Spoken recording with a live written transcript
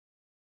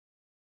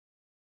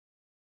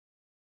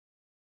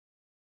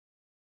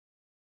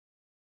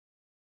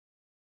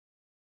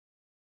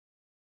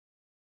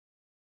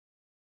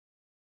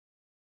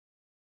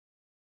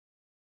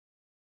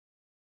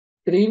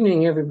Good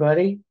evening,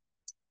 everybody.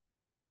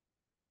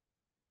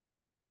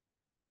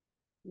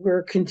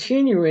 We're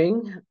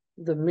continuing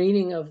the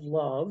meaning of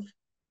love,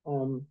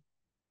 um,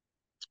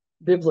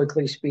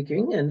 biblically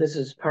speaking, and this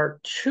is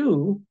part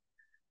two.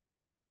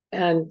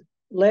 And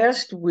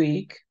last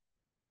week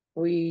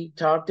we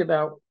talked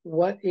about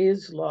what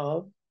is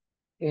love,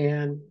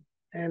 and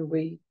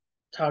we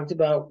talked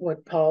about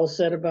what Paul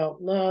said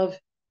about love,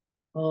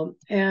 um,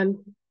 and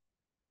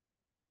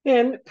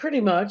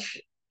pretty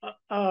much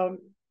um,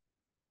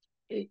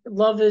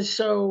 love is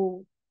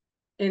so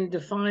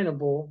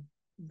indefinable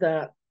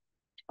that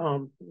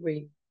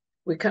we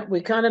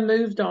kind of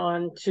moved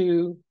on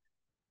to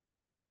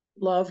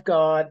love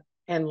God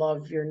and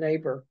love your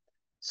neighbor.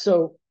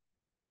 So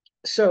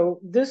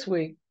this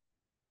week,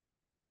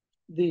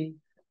 the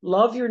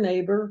love your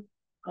neighbor,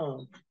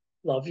 um,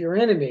 love your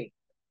enemy.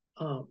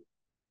 Um,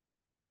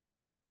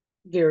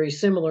 Very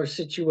similar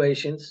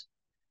situations.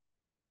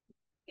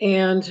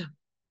 And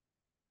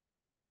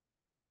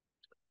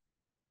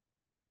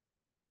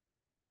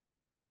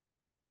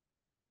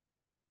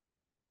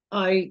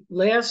I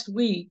last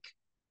week,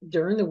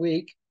 during the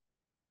week,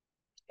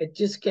 it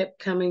just kept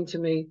coming to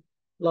me,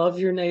 love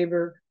your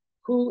neighbor.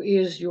 Who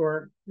is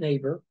your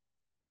neighbor?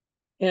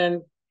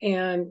 And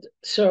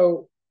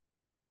so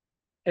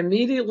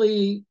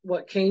immediately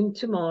what came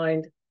to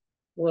mind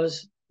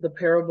was the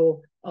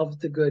parable of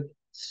the Good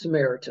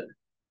Samaritan.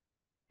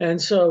 And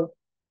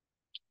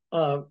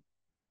uh,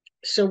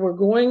 we're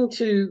going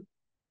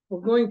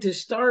to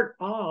start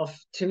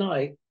off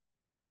tonight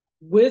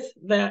with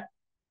that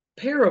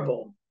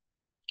parable,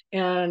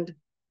 and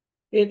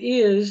it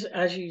is,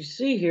 as you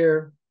see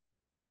here,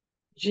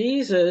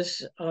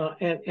 Jesus,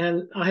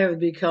 and I have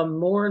become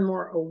more and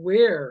more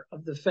aware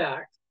of the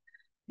fact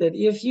that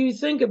if you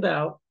think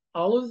about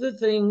all of the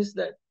things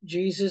that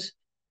Jesus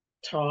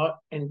taught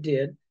and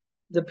did,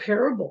 the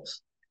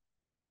parables,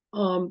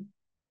 um,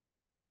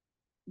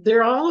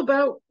 they're all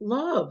about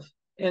love,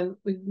 and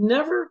we've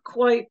never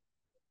quite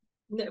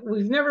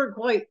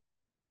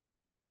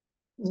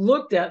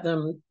looked at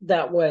them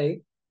that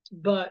way,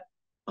 but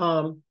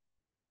um,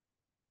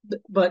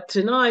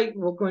 tonight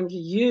we're going to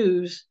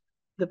use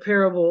the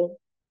parable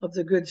of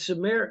the Good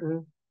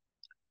Samaritan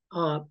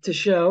to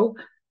show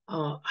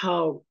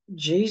how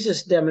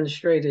Jesus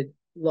demonstrated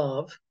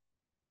love,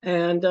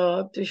 and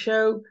to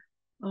show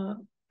uh,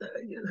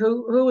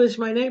 who is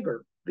my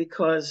neighbor,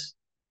 because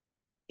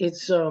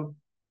it's um,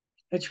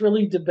 it's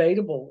really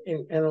debatable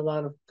in a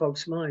lot of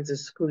folks' minds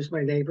as who's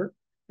my neighbor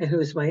and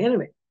who's my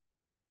enemy.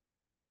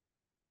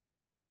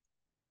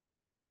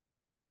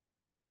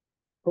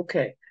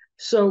 Okay,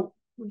 so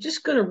we're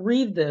just going to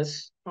read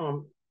this,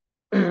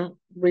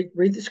 read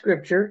the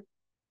scripture,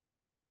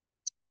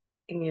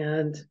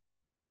 and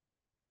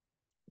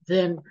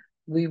then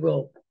we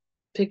will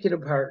pick it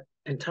apart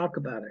and talk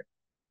about it.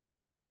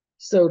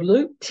 So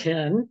Luke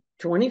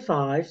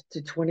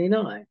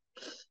 10:25-29.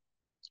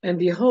 And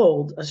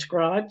behold, a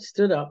scribe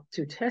stood up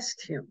to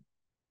test him.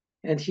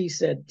 And he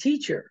said,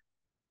 Teacher,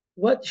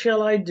 what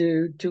shall I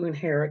do to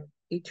inherit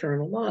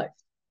eternal life?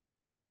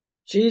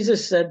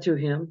 Jesus said to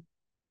him,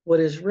 What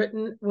is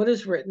written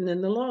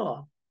in the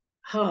law?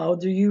 How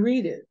do you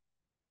read it?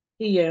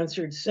 He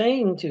answered,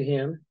 saying to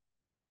him,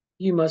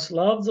 You must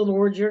love the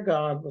Lord your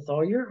God with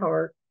all your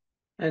heart,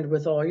 and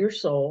with all your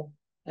soul,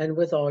 and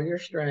with all your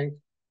strength,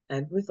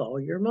 and with all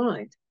your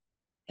mind,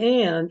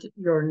 and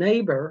your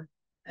neighbor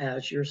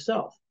as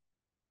yourself.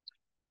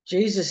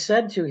 Jesus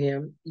said to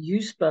him,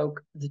 You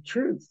spoke the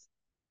truth.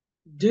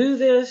 Do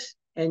this,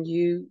 and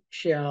you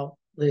shall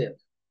live.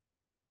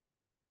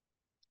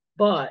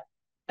 But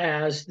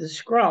as the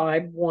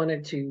scribe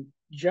wanted to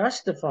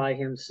justify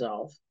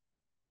himself,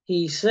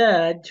 he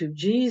said to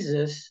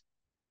Jesus,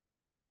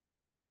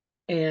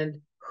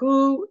 And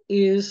who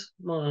is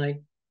my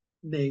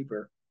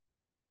neighbor?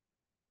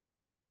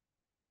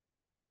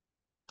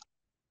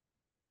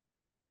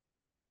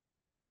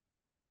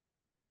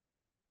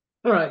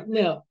 All right,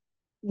 now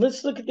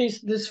let's look at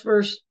this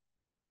first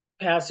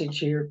passage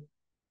here.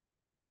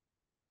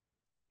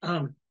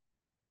 Um,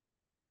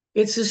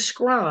 it's a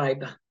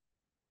scribe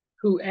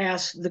who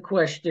asked the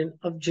question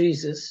of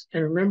Jesus,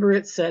 and remember,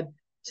 it said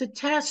to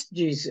test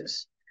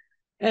Jesus.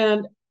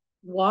 And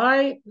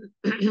why?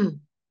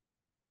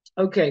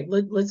 Okay,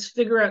 let's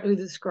figure out who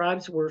the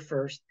scribes were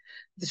first.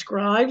 The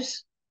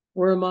scribes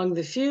were among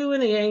the few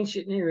in the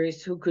ancient Near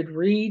East who could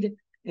read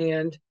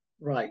and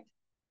write,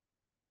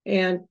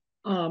 and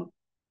um,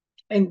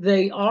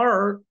 they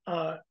are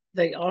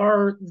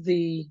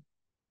the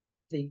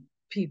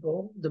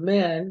people, the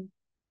men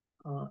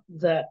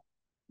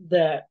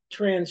that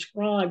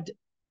transcribed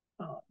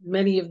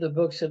many of the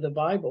books of the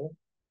Bible.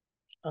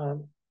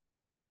 Um,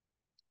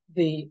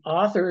 the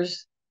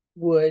authors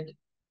would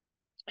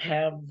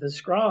have the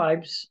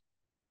scribes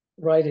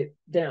write it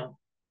down.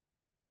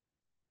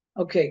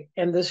 Okay,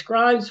 and the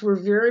scribes were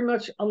very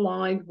much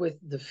aligned with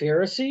the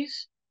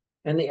Pharisees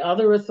and the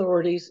other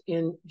authorities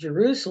in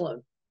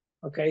Jerusalem.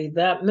 Okay,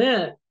 that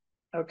meant,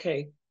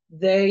 okay,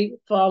 they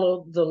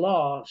followed the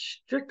law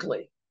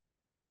strictly.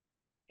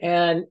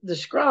 And the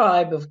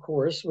scribe, of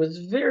course, was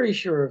very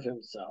sure of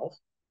himself.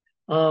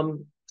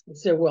 And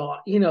said,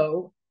 well,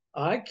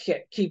 I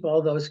can't keep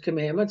all those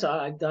commandments.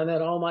 I've done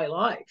it all my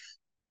life.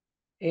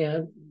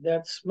 And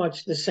that's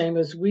much the same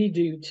as we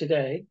do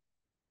today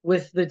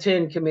with the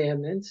 10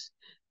 commandments.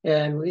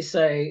 And we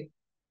say,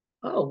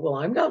 oh, well,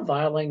 I'm not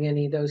violating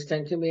any of those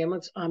 10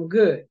 commandments. I'm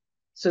good.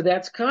 So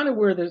that's kind of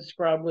where the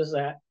scribe was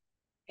at.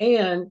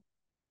 And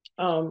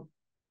um,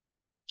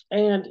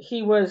 and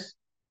he was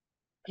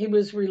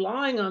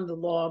relying on the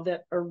law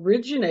that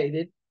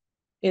originated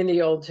in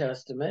the Old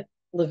Testament,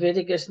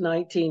 Leviticus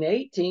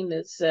 19:18,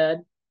 that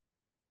said,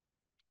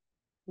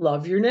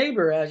 love your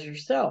neighbor as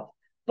yourself.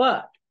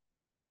 But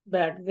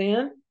back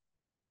then,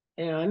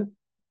 and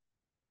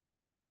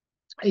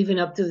even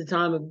up to the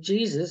time of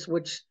Jesus,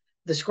 which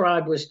the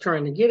scribe was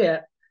trying to get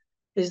at,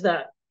 is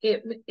that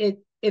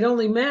it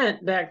only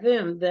meant back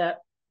then that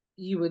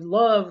you would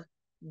love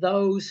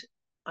those,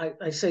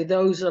 I say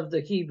those of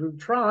the Hebrew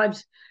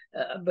tribes,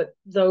 but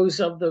those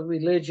of the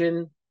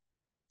religion,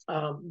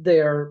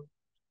 they're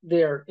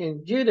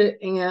in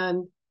Judah,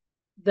 and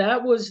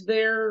that was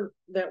their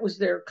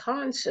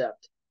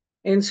concept,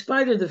 in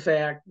spite of the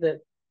fact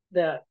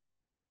that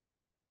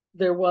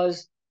there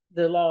was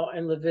the law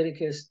in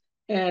Leviticus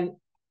and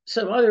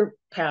some other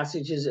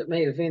passages that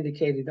may have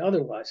indicated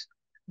otherwise.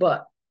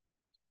 But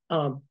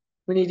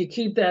we need to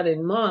keep that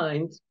in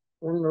mind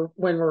when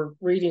we're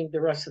reading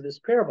the rest of this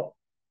parable.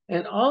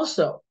 And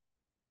also,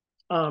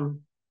 when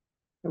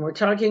we're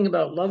talking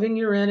about loving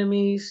your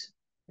enemies,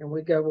 and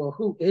we go, well,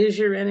 who is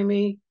your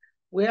enemy?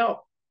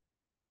 Well,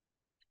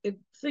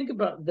 think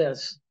about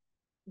this.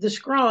 The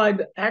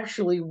scribe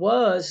actually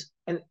was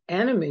an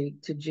enemy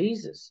to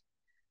Jesus.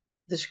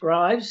 The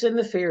scribes and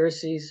the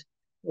Pharisees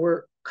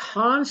were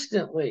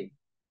constantly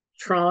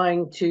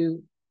trying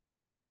to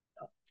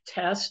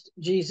test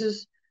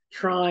Jesus,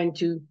 trying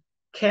to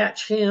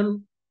catch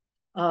him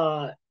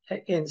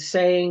in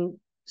saying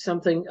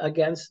something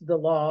against the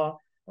law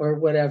or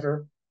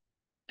whatever.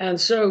 And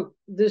so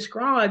the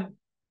scribe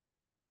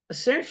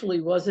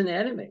essentially was an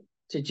enemy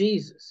to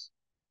Jesus.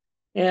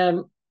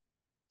 And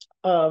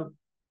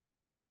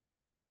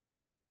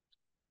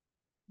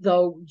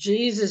though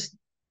Jesus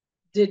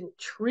didn't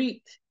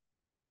treat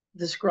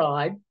the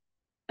scribe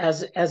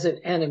as an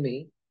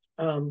enemy,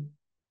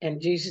 and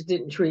Jesus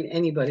didn't treat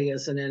anybody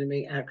as an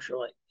enemy,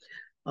 actually.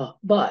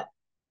 But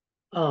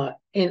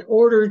in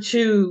order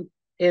to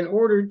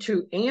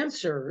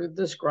answer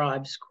the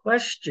scribe's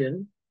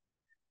question,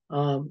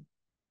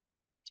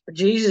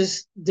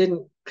 Jesus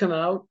didn't come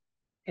out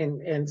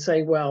and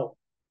say, well,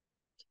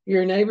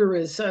 your neighbor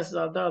is says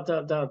da da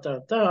da da da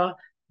da.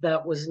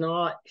 That was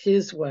not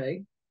his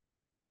way.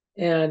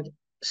 And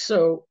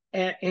so,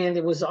 and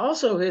it was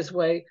also his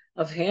way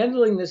of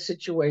handling the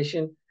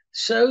situation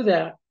so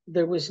that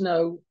there was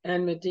no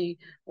enmity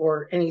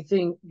or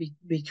anything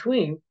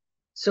between.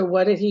 So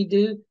what did he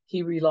do?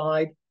 He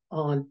relied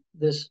on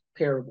this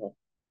parable.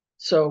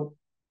 So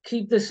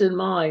keep this in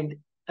mind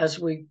as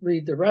we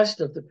read the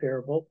rest of the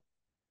parable,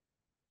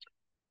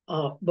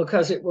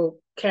 because it will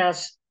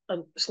cast a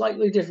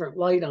slightly different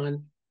light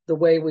on the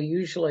way we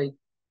usually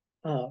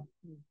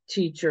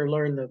teach or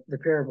learn the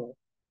parable.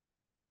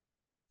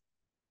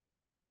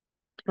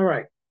 All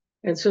right.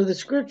 And so the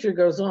scripture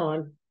goes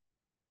on.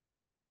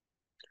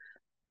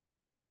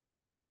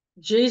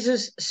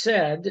 Jesus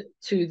said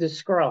to the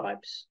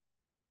scribes,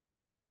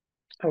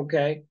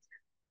 okay,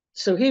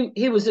 so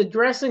he was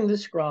addressing the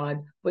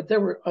scribe, but there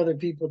were other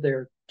people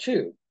there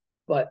too.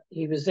 But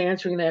he was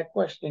answering that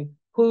question,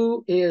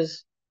 who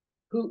is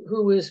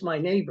my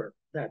neighbor?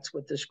 That's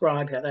what the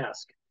scribe had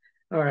asked.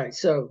 All right,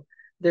 so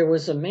there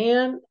was a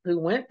man who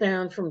went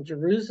down from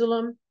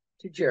Jerusalem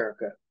to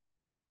Jericho,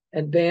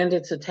 and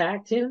bandits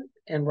attacked him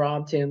and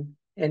robbed him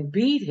and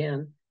beat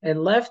him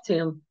and left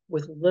him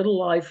with little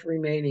life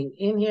remaining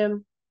in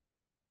him,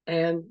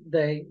 and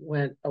they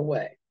went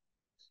away.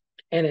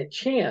 And it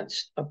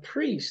chanced a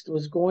priest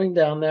was going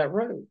down that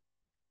road,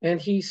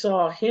 and he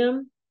saw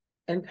him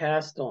and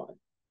passed on.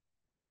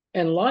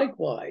 And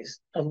likewise,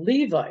 a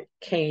Levite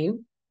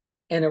came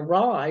and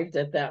arrived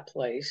at that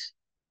place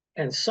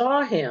and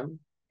saw him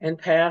and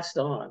passed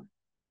on.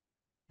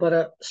 But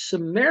a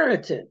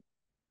Samaritan,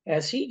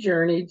 as he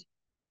journeyed,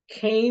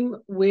 came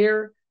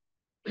where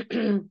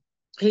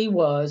he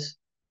was,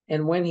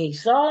 and when he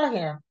saw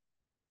him,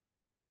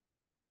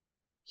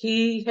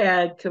 he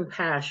had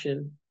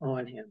compassion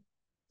on him.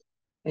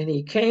 And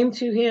he came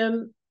to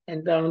him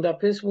and bound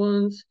up his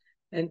wounds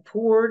and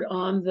poured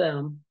on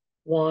them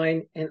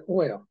wine and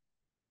oil.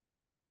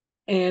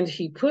 And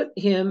he put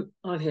him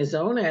on his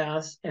own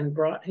ass and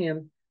brought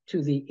him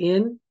to the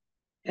inn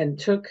and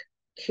took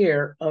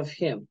care of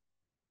him.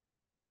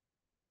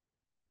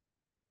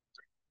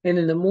 And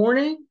in the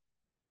morning,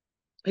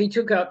 he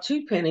took out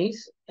 2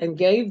 pennies and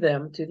gave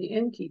them to the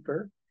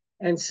innkeeper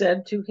and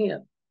said to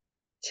him,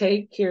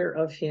 take care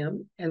of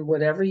him, and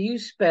whatever you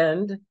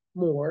spend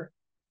more,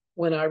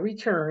 when I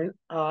return,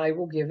 I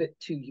will give it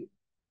to you.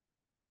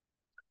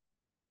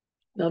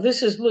 Now,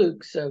 this is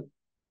Luke. So,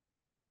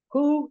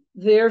 who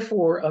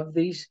therefore of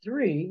these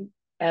 3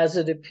 as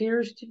it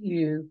appears to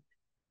you,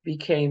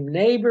 became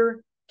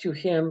neighbor to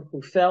him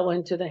who fell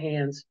into the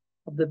hands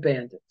of the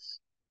bandits.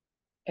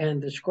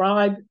 And the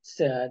scribe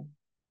said,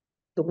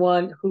 the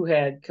one who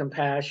had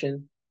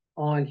compassion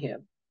on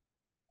him.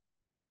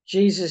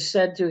 Jesus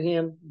said to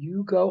him,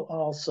 you go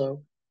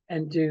also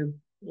and do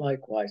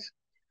likewise.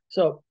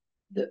 So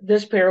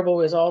this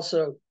parable is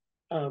also,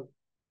 well,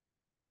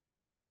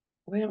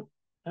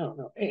 I don't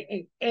know.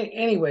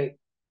 Anyway,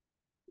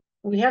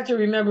 we have to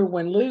remember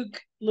when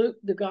Luke,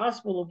 the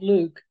Gospel of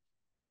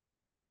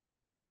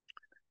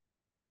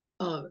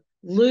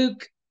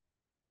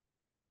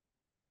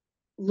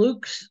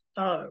Luke's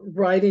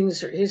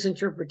writings or his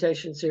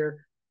interpretations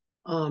here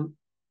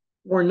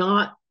were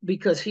not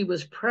because he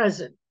was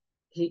present.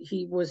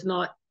 He was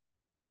not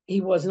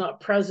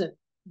present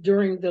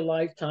during the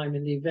lifetime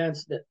and the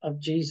events of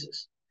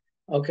Jesus.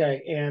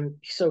 Okay, and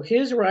so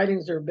his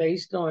writings are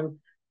based on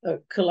a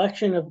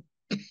collection of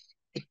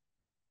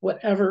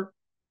whatever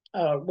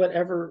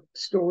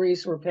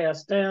stories were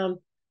passed down,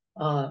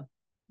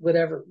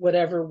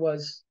 whatever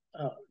was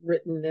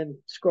written in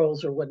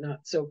scrolls or whatnot.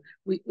 So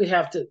we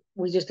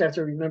just have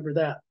to remember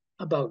that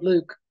about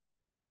Luke.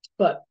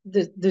 But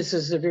this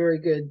is a very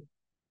good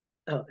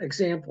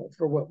example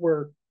for what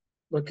we're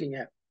looking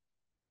at.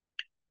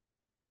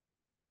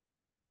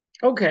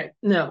 Okay,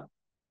 now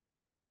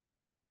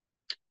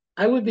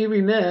I would be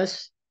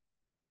remiss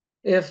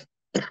if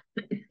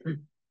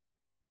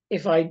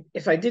if I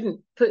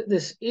didn't put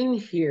this in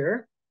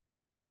here.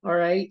 All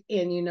right,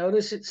 and you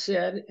notice it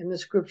said in the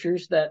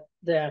scriptures that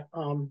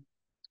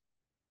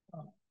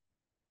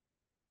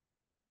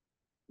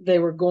they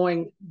were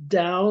going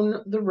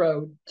down the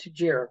road to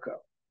Jericho.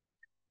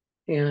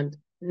 And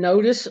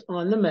notice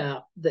on the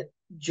map that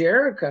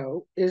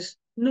Jericho is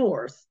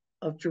north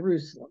of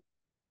Jerusalem.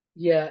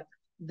 Yet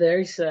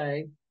they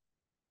say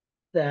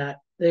that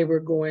they were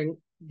going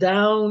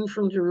down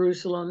from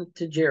Jerusalem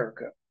to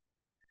Jericho.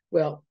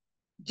 Well,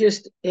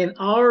 just in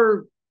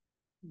our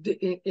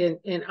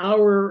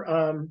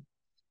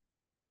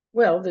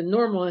well, the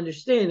normal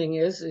understanding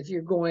is if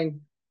you're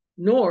going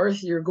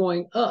north, you're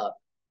going up.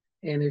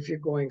 And if you're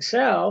going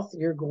south,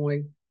 you're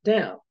going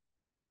down.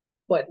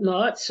 But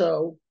not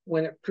so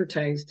when it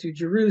pertains to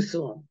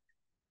Jerusalem.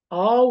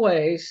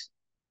 Always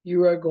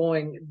you are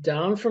going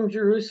down from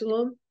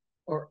Jerusalem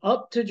or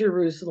up to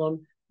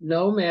Jerusalem,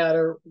 no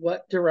matter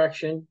what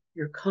direction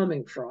you're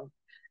coming from.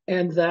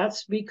 And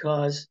that's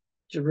because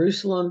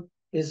Jerusalem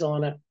is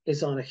on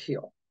a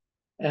hill.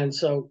 And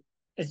so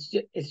it's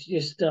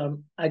just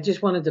I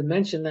just wanted to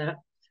mention that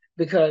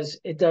because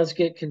it does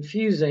get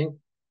confusing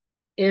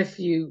if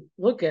you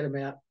look at a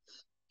map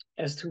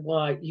as to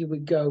why you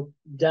would go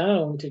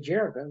down to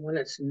Jericho when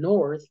it's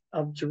north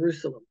of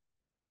Jerusalem.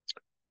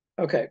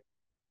 Okay.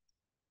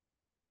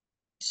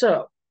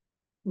 So,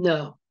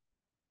 no.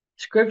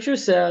 Scripture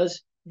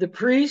says the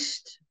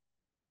priest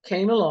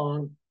came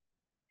along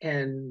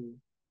and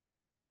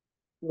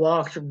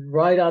walked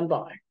right on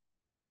by.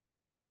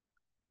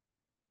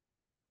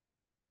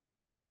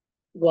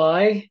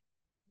 Why?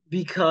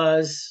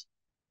 Because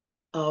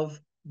of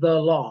the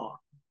law.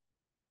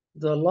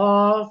 The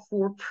law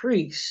for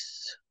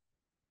priests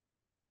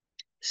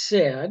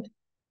said,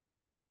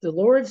 the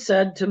Lord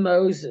said to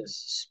Moses,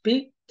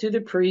 speak to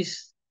the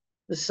priests,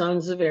 the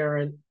sons of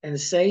Aaron, and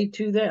say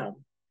to them,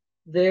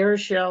 there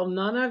shall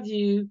none of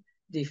you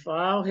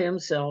defile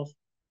himself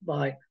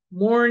by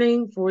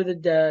mourning for the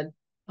dead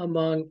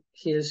among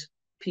his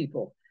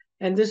people.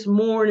 And this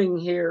mourning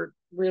here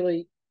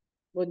really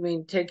would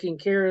mean taking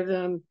care of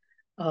them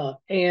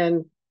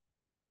and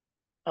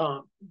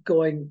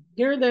going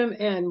near them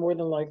and more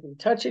than likely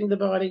touching the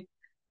body.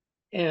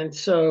 And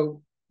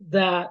so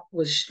that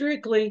was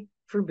strictly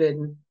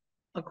forbidden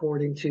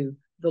according to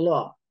the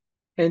law.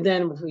 And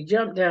then if we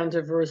jump down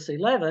to verse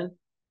 11,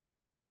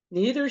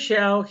 neither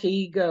shall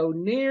he go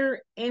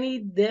near any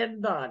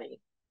dead body,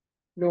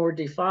 nor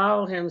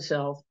defile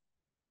himself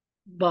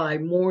by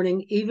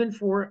mourning even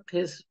for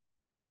his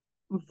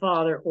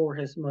father or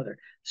his mother.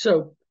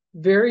 So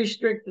very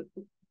strict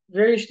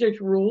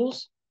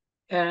rules.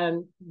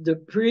 And the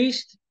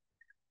priest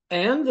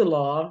and the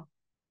law,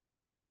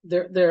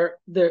 there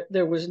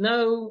was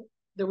no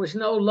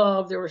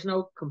love, there was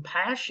no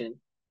compassion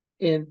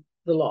in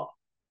the law.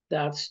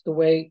 That's the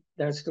way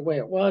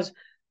it was.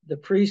 The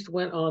priest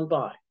went on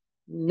by.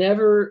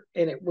 Never,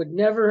 and it would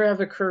never have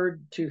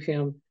occurred to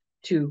him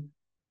to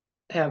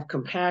have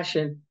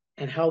compassion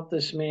and help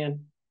this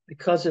man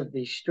because of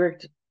these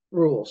strict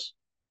rules.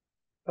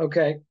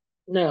 Okay,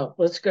 now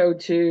let's go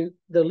to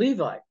the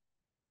Levite.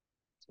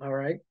 All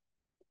right.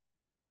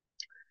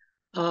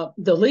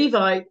 The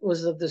Levite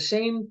was of the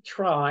same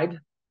tribe,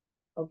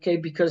 okay,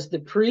 because the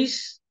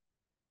priests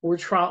were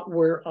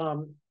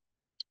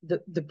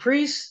the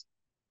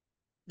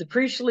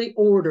priestly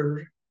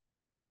order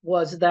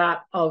was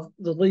that of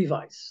the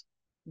Levites.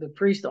 The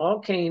priests all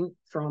came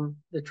from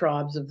the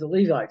tribes of the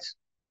Levites.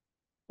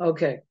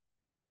 Okay,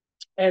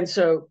 and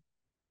so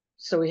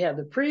we have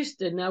the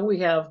priest, and now we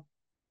have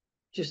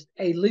just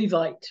a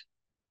Levite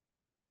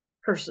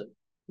person,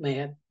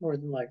 man, more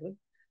than likely.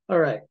 All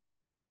right.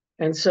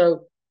 And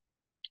so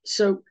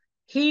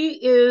he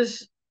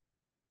is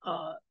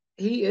uh,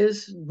 he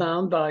is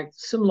bound by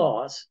some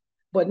laws,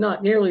 but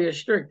not nearly as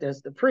strict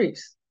as the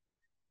priest.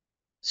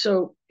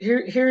 So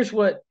here's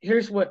what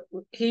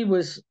he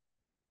was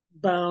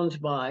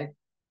bound by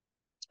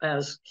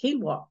as he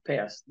walked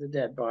past the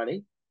dead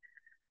body.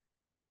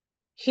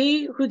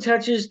 He who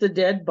touches the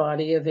dead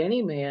body of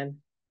any man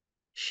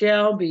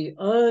shall be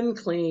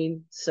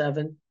unclean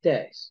 7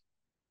 days.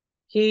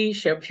 He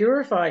shall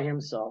purify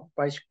himself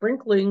by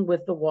sprinkling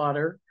with the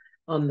water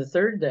on the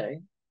 3rd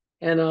day,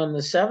 and on the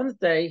 7th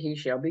day he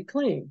shall be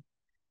clean.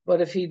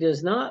 But if he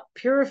does not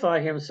purify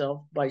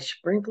himself by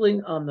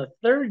sprinkling on the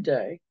 3rd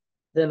day,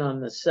 then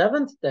on the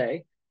 7th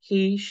day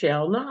he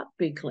shall not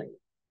be clean.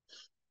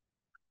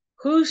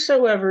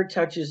 Whosoever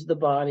touches the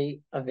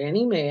body of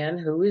any man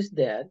who is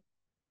dead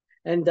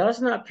and does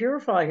not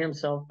purify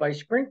himself by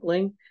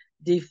sprinkling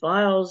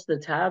defiles the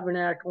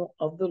tabernacle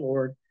of the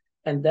Lord,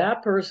 and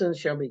that person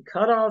shall be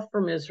cut off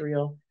from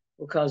Israel,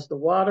 because the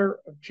water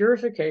of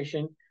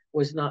purification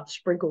was not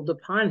sprinkled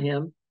upon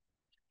him.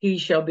 He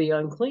shall be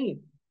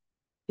unclean.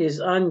 His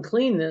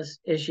uncleanness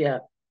is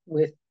yet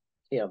with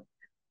him.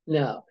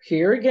 Now,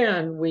 here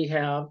again, we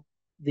have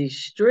the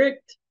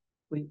strict,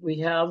 we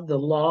have the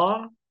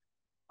law,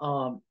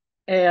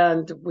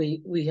 and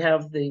we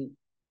have the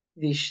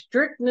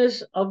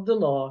strictness of the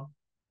law,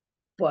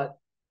 but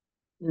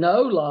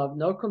no love,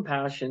 no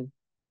compassion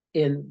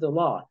in the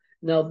law.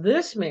 Now,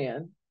 this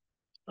man,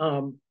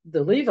 the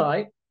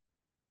Levite,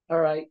 all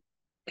right,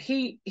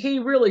 he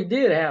really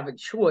did have a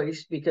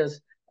choice,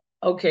 because,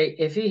 okay,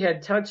 if he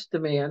had touched the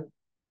man,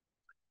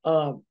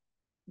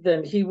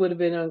 then he would have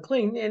been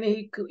unclean, and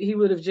he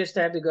would have just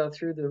had to go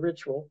through the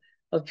ritual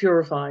of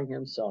purifying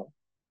himself.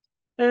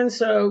 And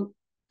so,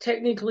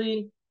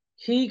 technically,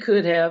 he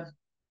could have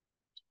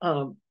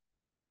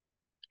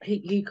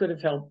he could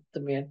have helped the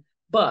man,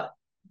 but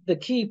the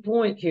key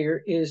point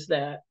here is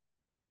that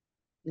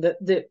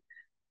the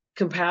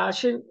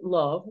compassion,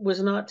 love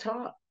was not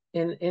taught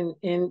in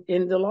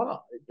the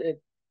law.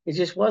 It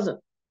just wasn't.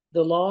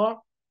 The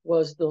law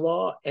was the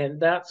law, and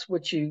that's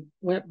what you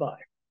went by.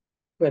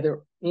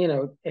 Whether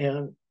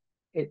and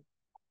it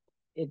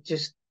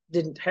just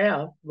didn't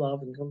have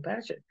love and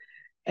compassion.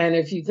 And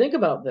if you think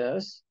about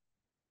this,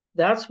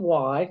 that's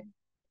why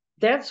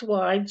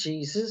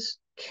Jesus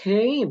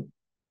came.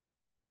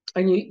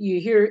 And you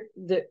hear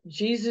that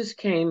Jesus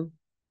came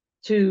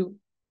to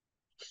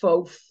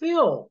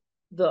fulfill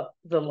the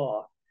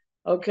law.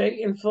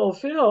 Okay, and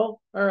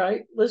fulfill, all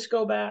right, let's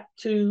go back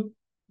to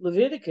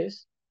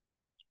Leviticus.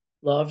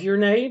 Love your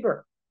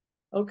neighbor.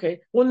 Okay.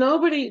 Well,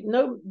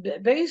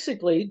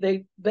 basically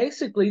they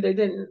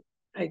didn't,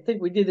 I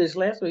think we did this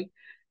last week.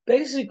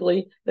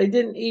 Basically, they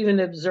didn't even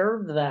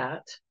observe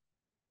that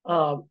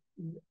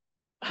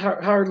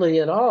hardly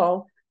at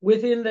all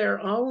within their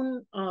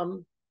own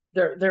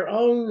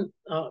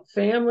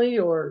family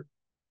or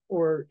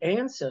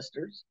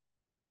ancestors.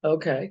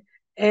 Okay.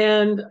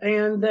 And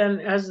then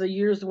as the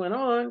years went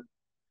on,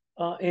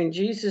 in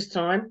Jesus'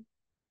 time,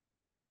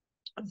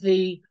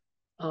 the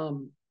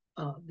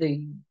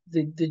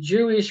the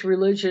Jewish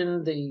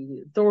religion,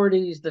 the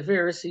authorities, the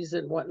Pharisees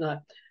and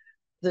whatnot,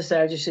 the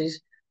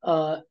Sadducees,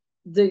 they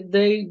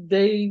they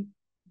they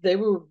they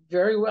were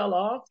very well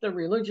off. The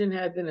religion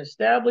had been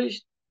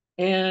established,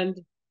 and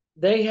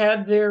they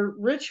had their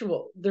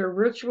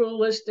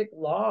ritualistic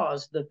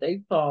laws that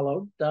they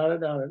followed,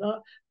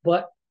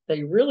 but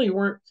they really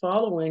weren't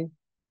following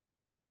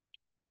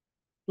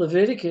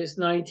Leviticus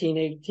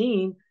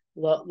 19:18,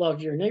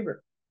 love your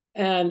neighbor.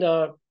 And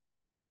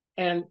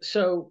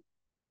so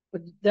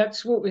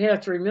that's what we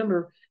have to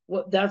remember.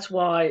 That's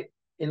why,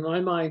 in my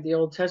mind, the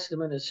Old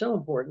Testament is so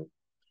important,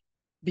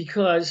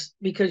 because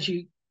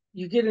you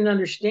get an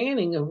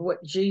understanding of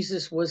what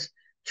Jesus was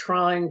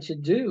trying to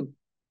do.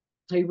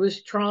 He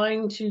was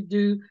trying to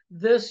do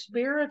the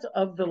spirit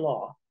of the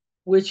law,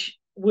 which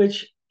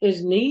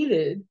is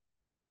needed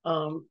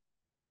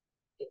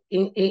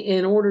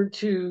in order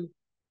to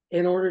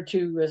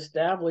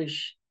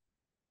establish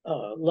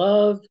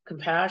love,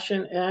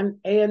 compassion,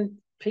 and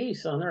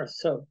peace on earth.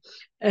 So,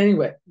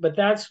 anyway, but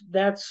that's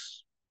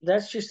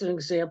just an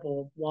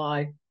example of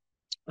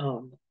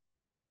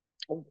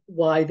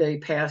why they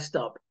passed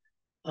up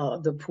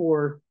the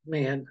poor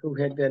man who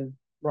had been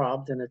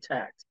robbed and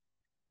attacked.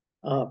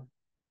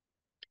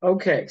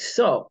 Okay,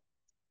 so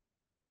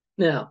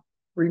now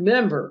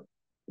remember,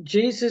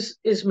 Jesus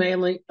is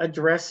mainly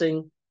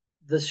addressing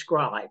the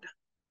scribe,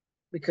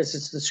 because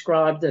it's the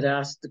scribe that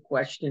asked the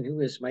question,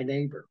 "Who is my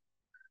neighbor?"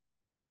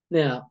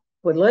 Now,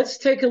 but let's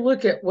take a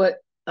look at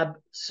what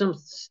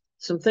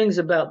some things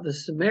about the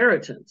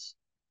Samaritans.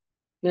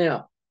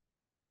 Now,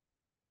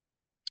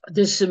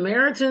 the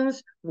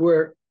Samaritans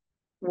were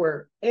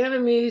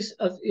enemies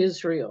of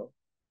Israel.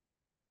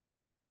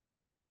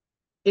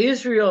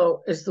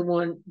 Israel is the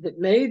one that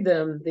made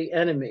them the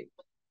enemy.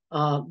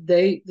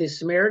 The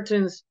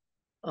Samaritans,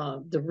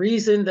 the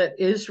reason that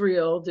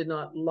Israel did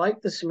not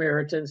like the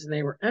Samaritans and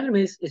they were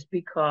enemies is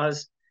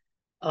because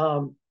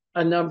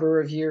a number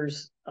of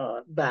years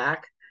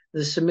back,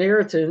 the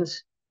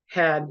Samaritans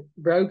had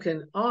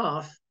broken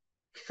off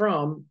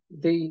from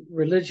the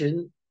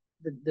religion,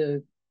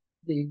 the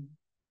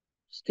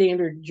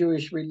standard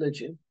Jewish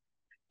religion,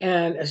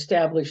 and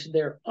established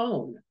their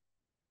own.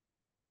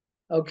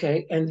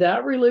 Okay, and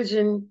that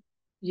religion,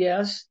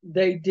 yes,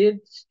 they did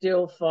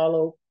still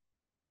follow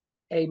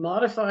a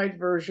modified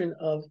version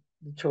of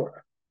the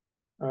Torah.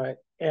 All right,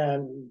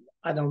 and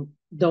I don't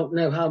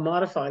know how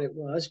modified it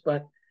was,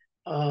 but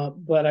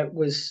um,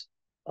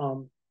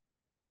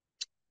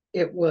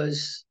 it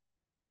was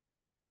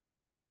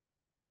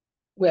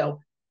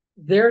well,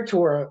 their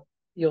Torah,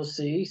 you'll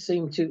see,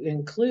 seemed to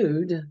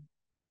include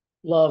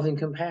love and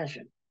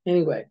compassion.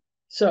 Anyway,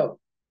 so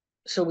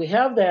we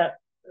have that,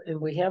 and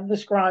we have the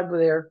scribe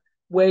there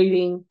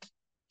waiting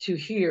to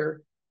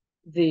hear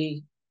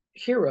the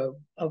hero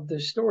of the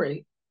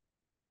story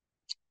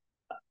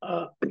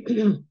uh,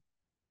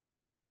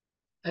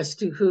 as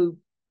to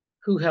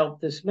who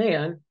helped this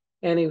man.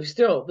 And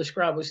the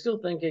scribe was still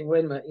thinking,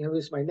 wait a minute,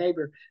 who's my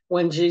neighbor?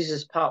 When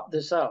Jesus popped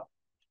this up,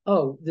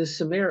 oh, this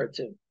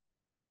Samaritan.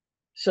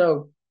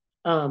 So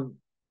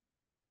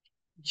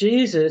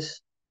Jesus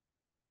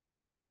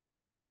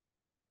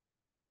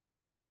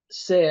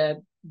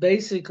said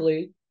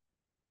basically,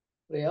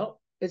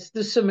 well, it's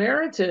the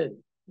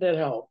Samaritan that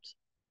helped.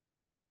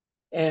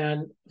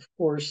 And of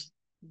course,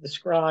 the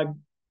scribe,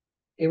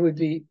 it would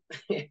be,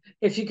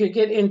 if you could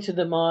get into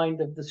the mind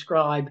of the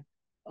scribe,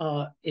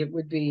 it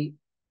would be,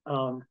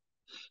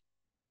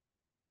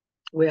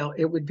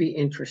 it would be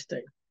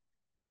interesting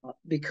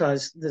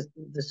because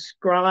the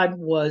scribe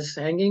was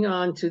hanging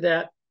on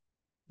to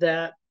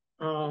that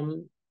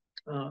um,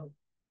 uh,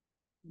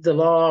 the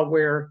law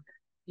where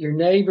your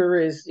neighbor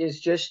is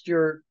just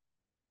your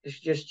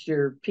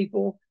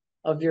people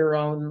of your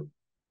own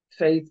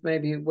faith,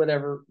 maybe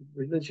whatever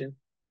religion.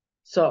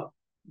 So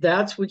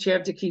that's what you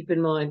have to keep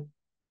in mind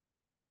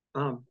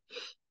um,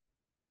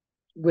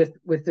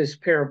 with this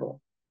parable.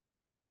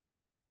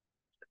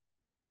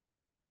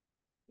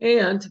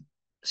 And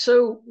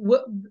so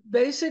what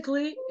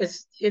basically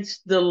it's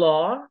the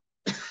law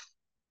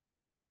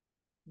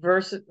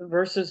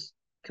versus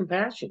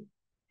compassion.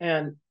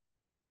 And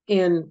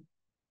in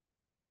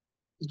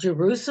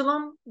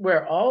Jerusalem,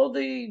 where all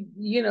the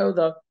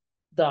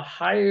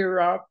higher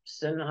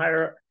ups and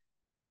higher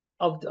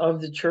of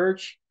the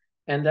church,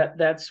 and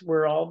that's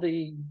where all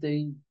the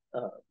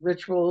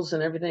rituals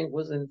and everything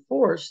was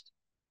enforced.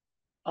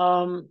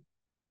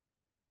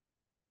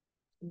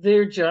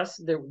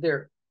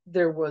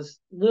 There was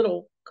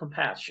little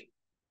compassion,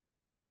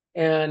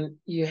 and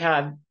you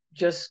had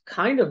just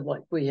kind of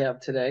like we have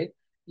today.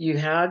 You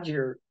had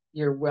your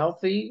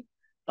wealthy,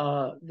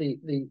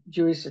 the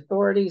Jewish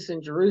authorities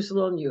in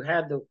Jerusalem. You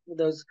had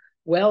those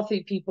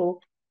wealthy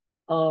people,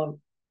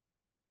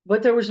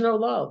 but there was no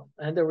love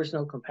and there was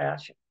no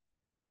compassion,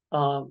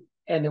 and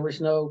there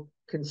was no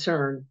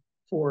concern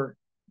for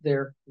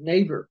their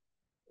neighbor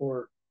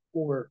or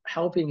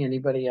helping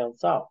anybody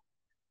else out.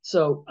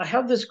 So I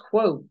have this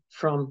quote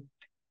from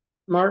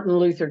Martin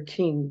Luther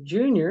King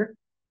Jr.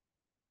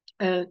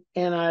 and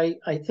I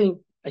think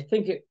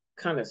it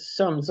kind of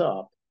sums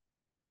up.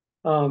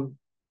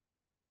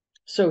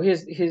 So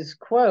his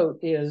quote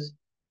is,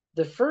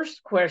 the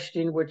first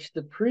question which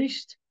the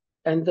priest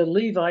and the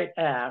Levite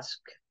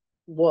asked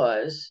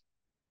was,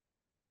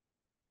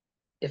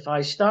 if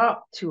I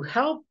stop to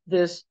help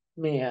this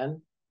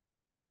man,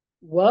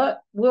 what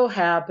will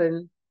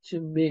happen to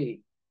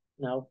me?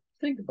 Now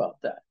think about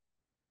that.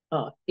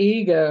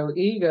 Ego.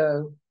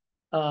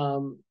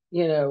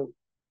 You know,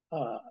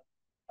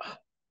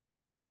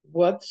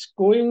 what's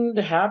going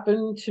to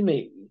happen to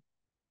me?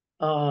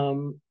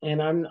 And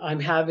I'm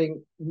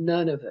having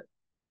none of it.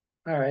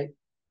 All right.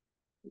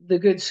 The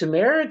Good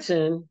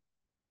Samaritan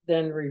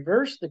then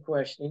reversed the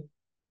question: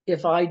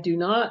 if I do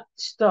not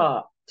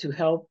stop to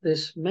help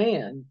this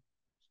man,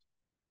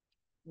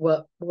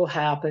 what will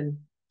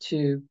happen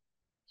to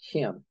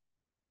him?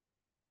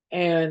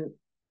 And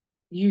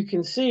you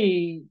can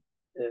see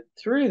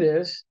through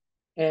this,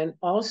 and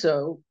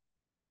also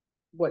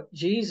what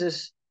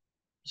Jesus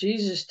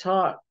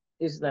taught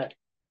is that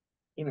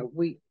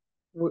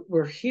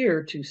we're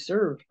here to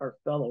serve our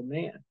fellow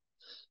man,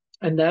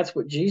 and that's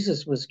what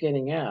Jesus was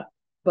getting at.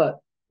 But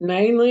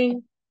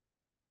mainly,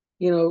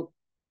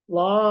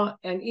 law,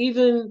 and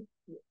even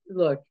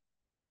look,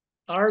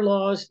 our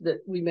laws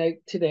that we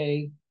make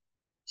today,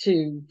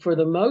 for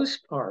the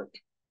most part,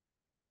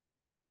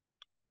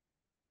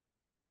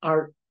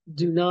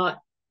 do not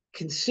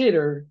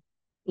consider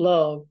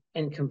love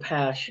and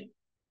compassion.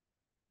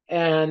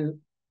 And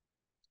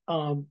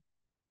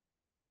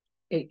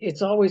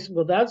it's always,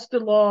 well, that's the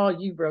law,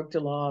 you broke the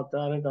law,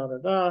 da da da da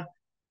da.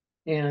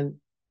 And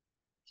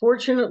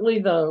fortunately,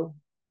 though,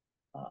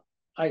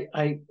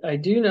 I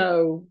do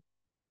know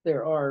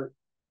there are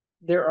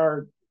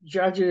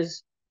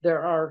judges,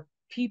 there are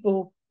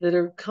people that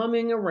are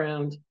coming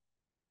around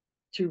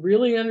to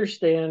really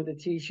understand the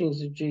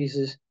teachings of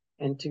Jesus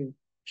and to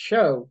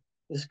show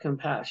this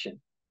compassion,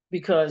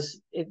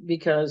 because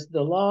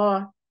the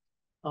law,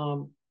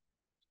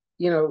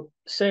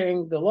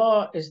 saying the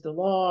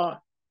law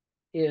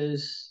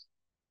is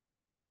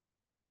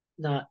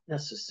not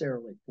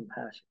necessarily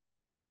compassion.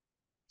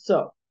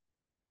 So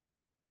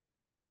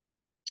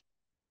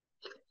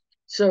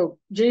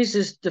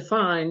Jesus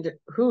defined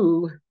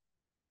who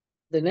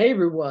the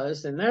neighbor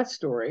was in that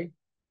story.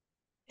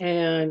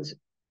 And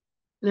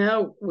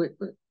now we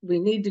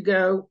need to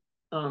go.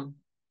 We're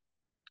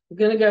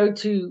going to go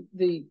to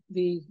the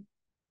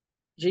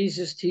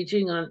Jesus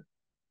teaching on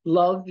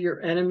love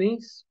your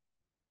enemies.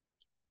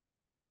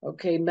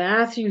 Okay,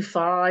 Matthew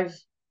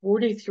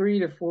 5:43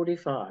 to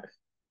 45.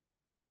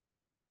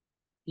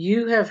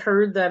 You have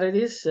heard that it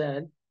is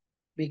said,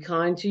 be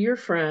kind to your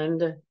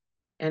friend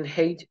and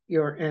hate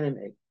your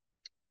enemy.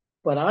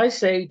 But I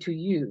say to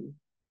you,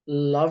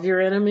 love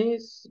your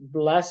enemies,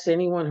 bless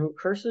anyone who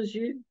curses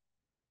you,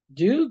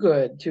 do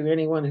good to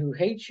anyone who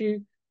hates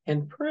you,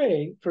 and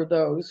pray for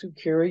those who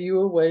carry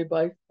you away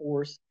by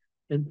force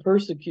and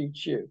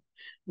persecute you.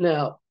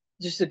 Now,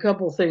 just a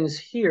couple things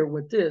here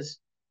with this.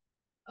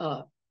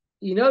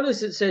 You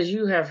notice it says,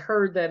 you have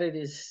heard that it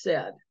is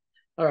said.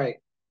 All right.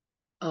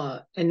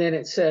 And then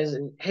it says,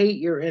 and hate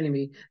your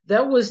enemy.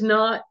 That was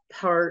not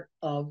part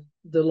of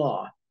the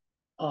law.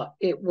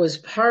 It was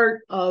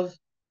part of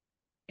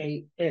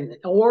an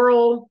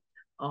oral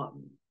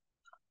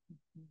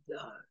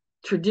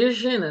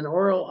tradition, an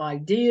oral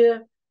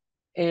idea,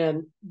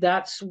 and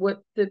that's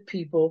what the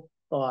people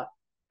thought.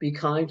 Be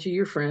kind to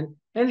your friend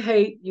and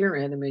hate your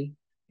enemy.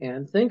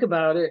 And think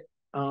about it.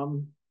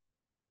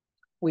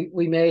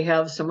 We may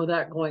have some of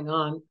that going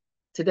on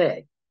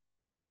today.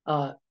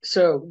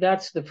 So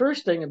that's the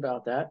first thing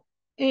about that.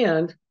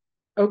 And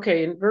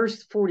okay, in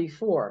verse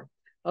 44,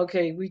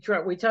 okay, we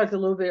talked a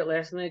little bit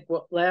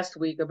last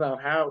week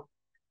about how,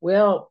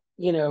 well,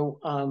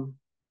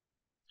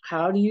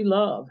 how do you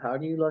love? How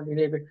do you love your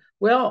neighbor?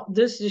 Well,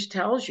 this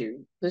tells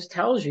you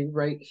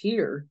right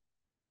here,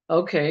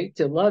 okay,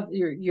 to love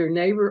your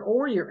neighbor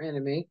or your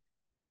enemy,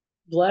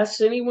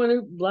 bless anyone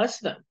who bless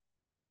them,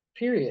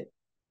 period.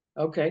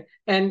 Okay.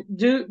 And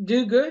do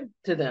good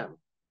to them.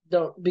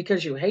 Don't,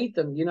 because you hate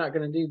them, you're not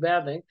going to do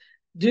bad things.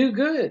 Do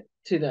good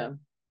to them.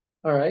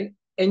 All right.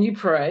 And you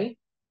pray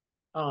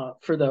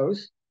for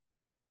those.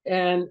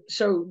 And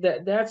so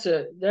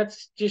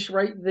that's just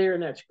right there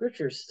in that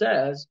scripture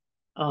says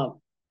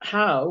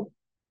how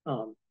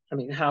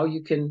how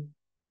you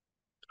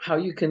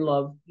can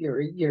love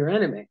your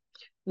enemy.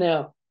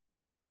 Now,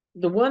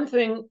 the one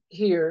thing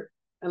here,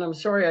 and I'm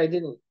sorry I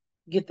didn't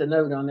get the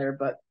note on there,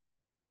 but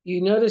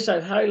you notice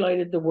I've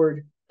highlighted the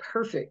word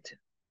perfect.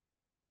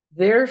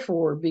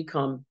 Therefore,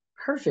 become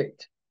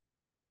perfect,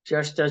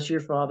 just as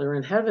your Father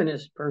in heaven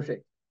is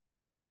perfect.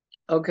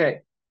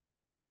 Okay,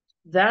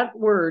 that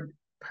word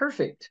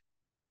perfect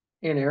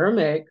in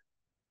Aramaic,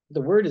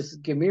 the word is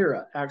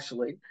gemira,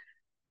 actually,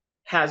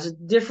 has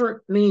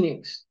different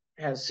meanings,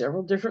 has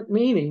several different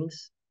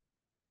meanings.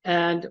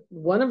 And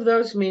one of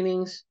those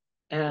meanings,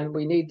 and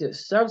we need to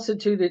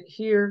substitute it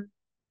here,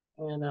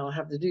 and I'll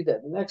have to do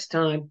that next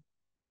time,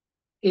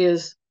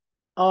 is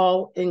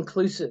all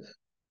inclusive.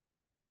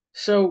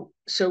 So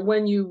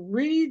when you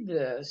read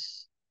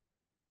this,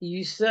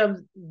 you said,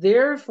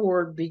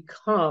 therefore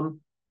become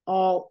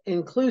all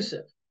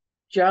inclusive,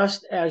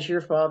 just as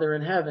your Father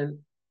in heaven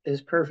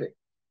is perfect,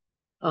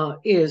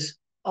 is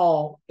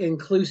all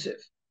inclusive.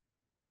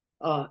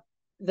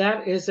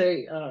 That is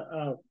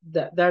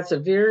that's a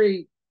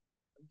very,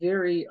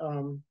 very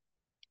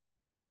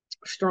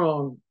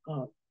strong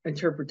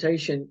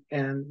interpretation,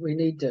 and we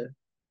need to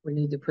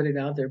put it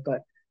out there.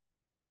 But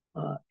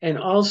and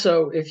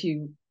also, if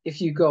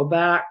you go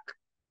back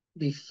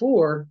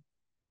before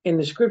in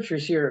the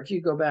scriptures here, if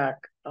you go back,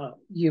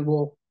 you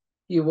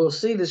will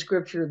see the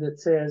scripture that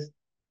says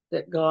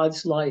that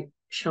God's light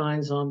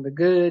shines on the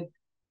good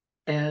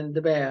and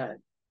the bad,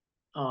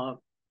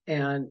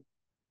 and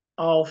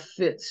all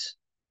fits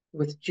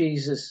with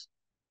Jesus'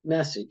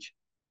 message.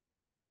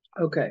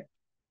 Okay,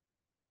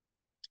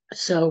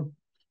 so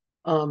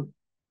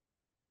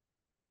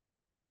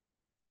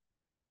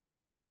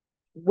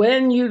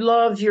when you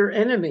love your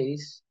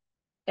enemies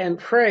and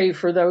pray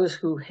for those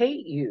who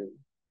hate you,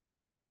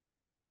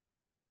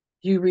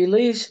 you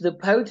release the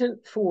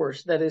potent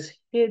force that is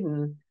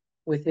hidden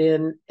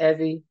within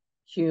every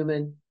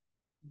human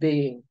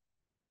being.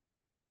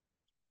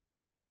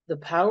 The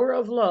power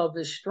of love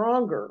is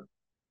stronger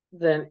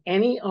than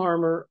any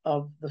armor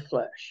of the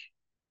flesh.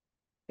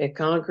 It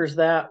conquers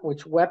that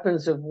which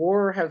weapons of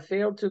war have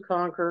failed to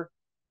conquer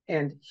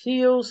and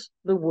heals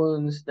the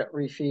wounds that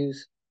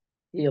refuse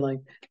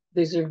healing.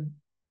 These are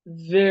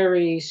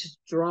very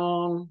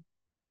strong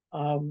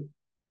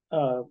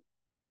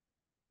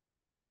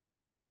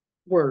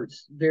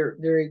words. Very,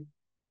 very,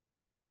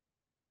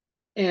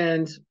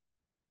 and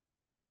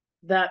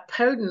that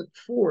potent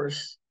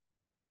force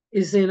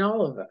is in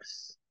all of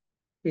us.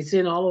 It's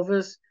in all of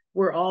us.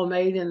 We're all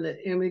made in the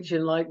image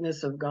and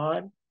likeness of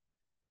God.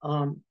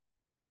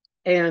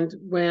 And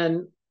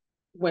when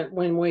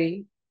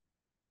we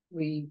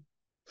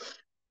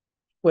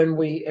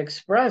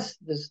express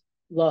this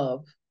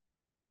love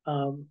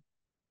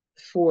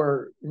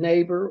for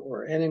neighbor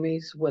or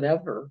enemies,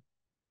 whatever,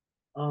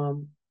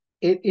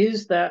 it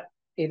is that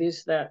it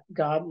is that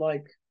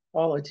godlike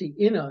quality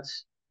in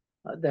us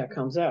that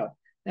comes out.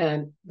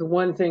 And the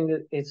one thing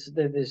that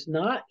is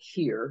not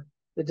here,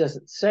 that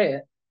doesn't say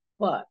it,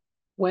 but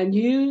when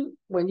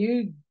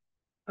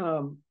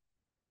um,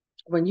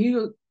 when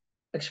you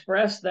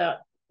express that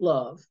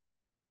love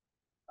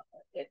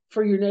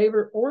for your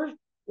neighbor or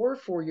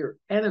for your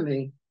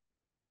enemy,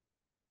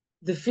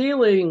 the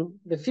feeling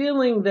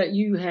that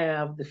you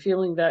have, the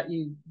feeling that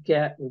you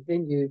get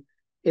within you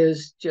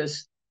is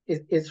just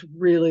it's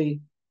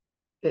really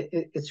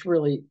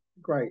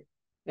great.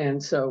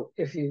 And so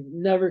if you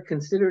never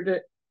considered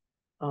it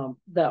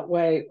that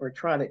way, or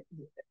try to,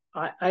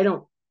 I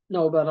don't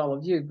know about all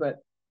of you, but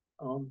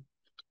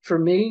for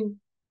me,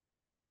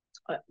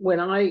 when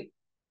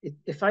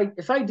if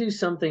I do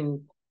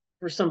something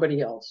for somebody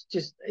else,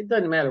 just it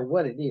doesn't matter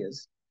what it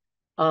is,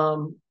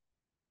 um,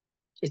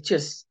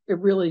 it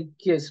really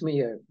gives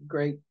me a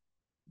great,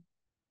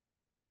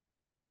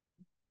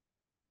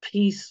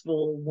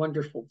 peaceful,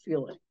 wonderful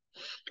feeling.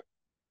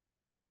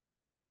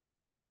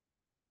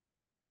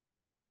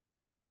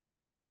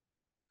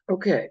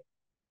 Okay,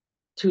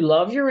 to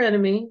love your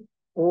enemy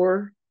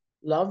or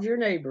love your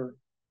neighbor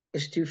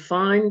is to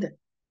find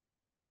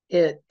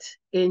it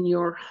in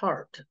your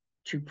heart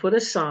to put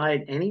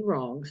aside any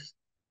wrongs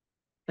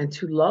and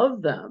to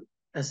love them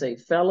as a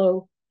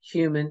fellow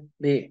human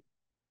being.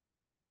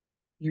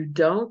 You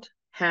don't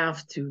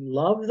have to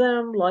love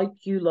them like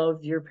you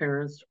love your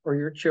parents or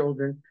your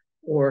children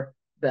or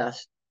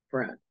best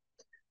friend.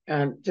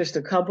 And just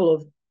a couple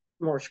of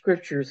more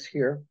scriptures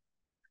here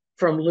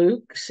from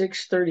Luke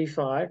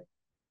 6:35.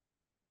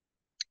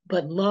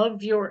 But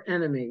love your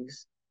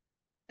enemies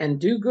and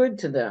do good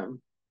to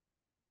them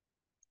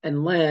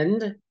and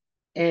lend,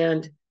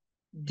 and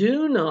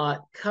do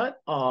not cut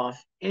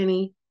off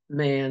any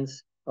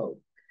man's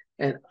hope.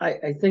 And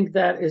I think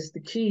that is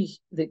the key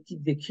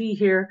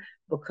here,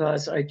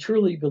 because I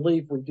truly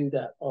believe we do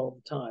that all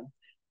the time,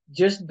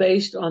 just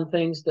based on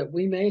things that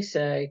we may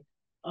say.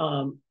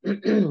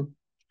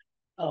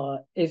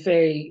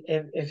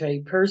 If a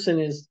person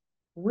is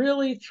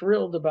really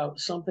thrilled about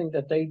something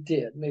that they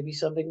did, maybe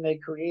something they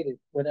created,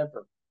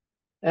 whatever,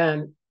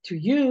 and to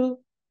you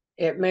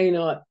it may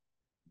not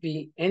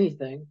be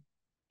anything,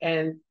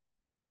 and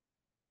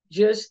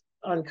just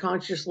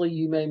unconsciously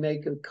you may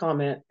make a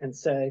comment and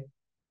say,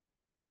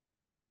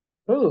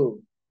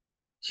 "Oh,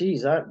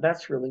 geez,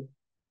 that's really,"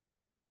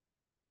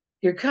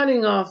 you're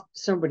cutting off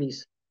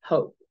somebody's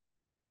hope.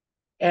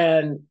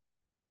 And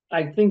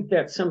I think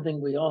that's something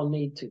we all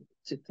need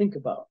to think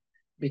about,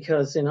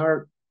 because in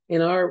our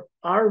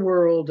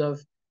world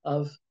of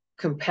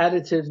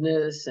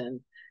competitiveness and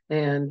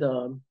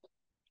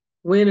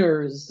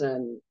winners,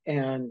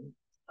 and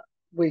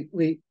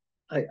we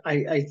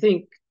I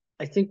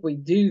think we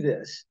do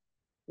this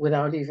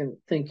without even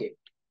thinking.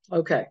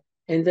 Okay,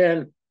 and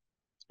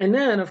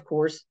then of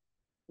course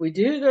we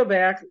do go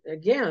back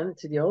again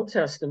to the Old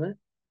Testament.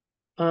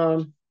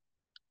 Um,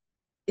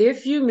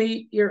 if you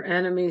meet your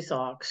enemy's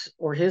ox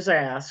or his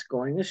ass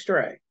going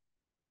astray,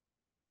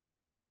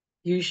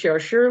 you shall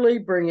surely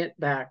bring it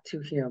back to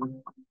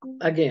him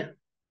again.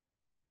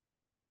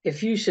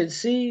 If you should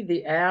see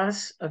the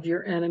ass of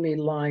your enemy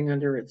lying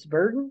under its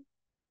burden,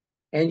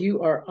 and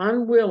you are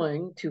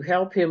unwilling to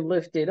help him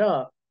lift it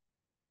up,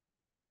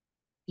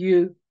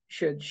 you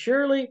should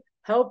surely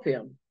help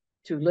him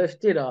to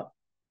lift it up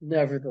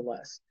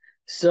nevertheless.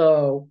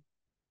 So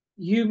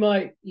you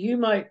might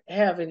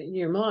have it in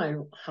your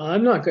mind,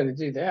 I'm not going to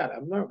do that,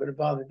 I'm not going to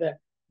bother that,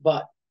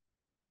 but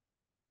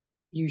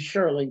you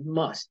surely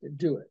must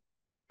do it.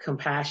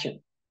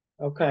 Compassion.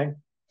 Okay.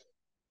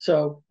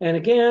 So, and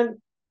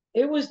again,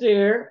 it was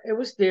there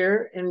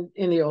in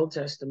the Old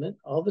Testament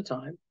all the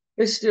time.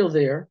 It's still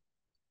there.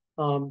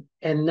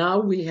 And now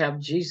we have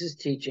Jesus'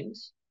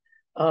 teachings,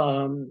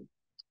 um,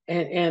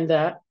 and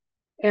that,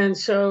 and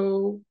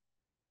so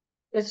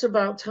it's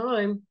about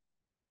time.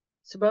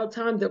 It's about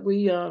time that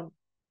we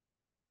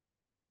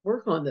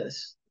work on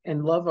this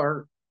and love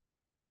our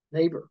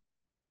neighbor,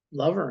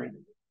 love our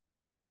enemy.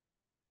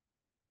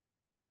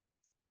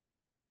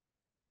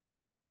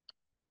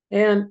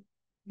 And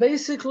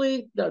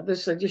basically,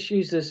 this I just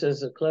use this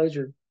as a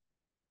closure.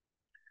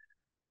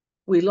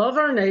 We love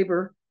our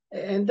neighbor,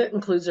 and that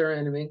includes our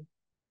enemy,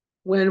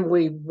 when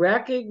we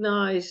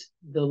recognize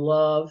the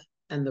love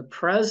and the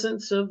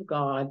presence of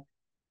God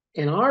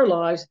in our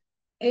lives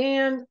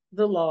and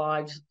the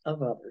lives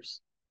of others.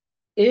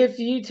 If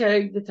you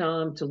take the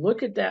time to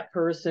look at that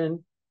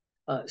person,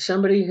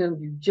 somebody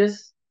whom you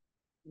just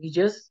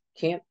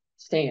can't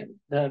stand,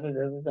 da, da,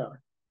 da, da, da.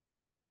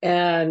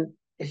 And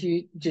if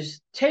you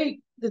just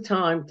take the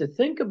time to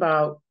think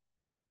about,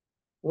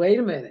 wait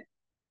a minute,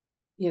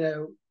 you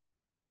know,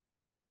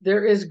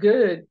 there is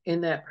good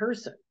in that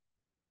person,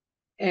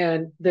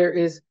 and there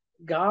is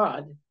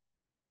God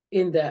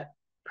in that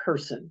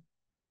person.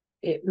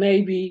 It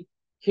may be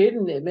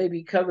hidden, it may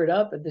be covered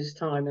up at this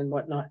time and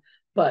whatnot,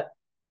 but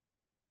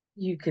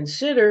you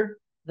consider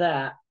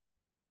that,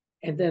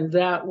 and then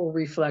that will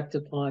reflect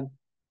upon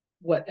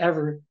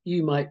whatever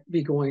you might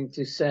be going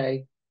to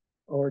say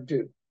or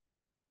do.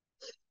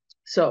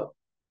 So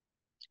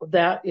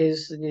that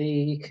is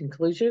the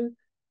conclusion.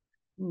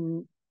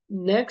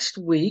 Next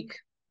week,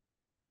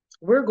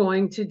 we're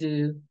going to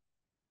do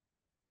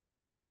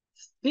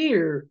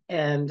fear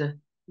and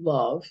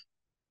love,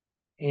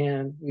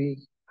 and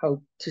we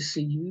hope to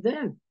see you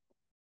then.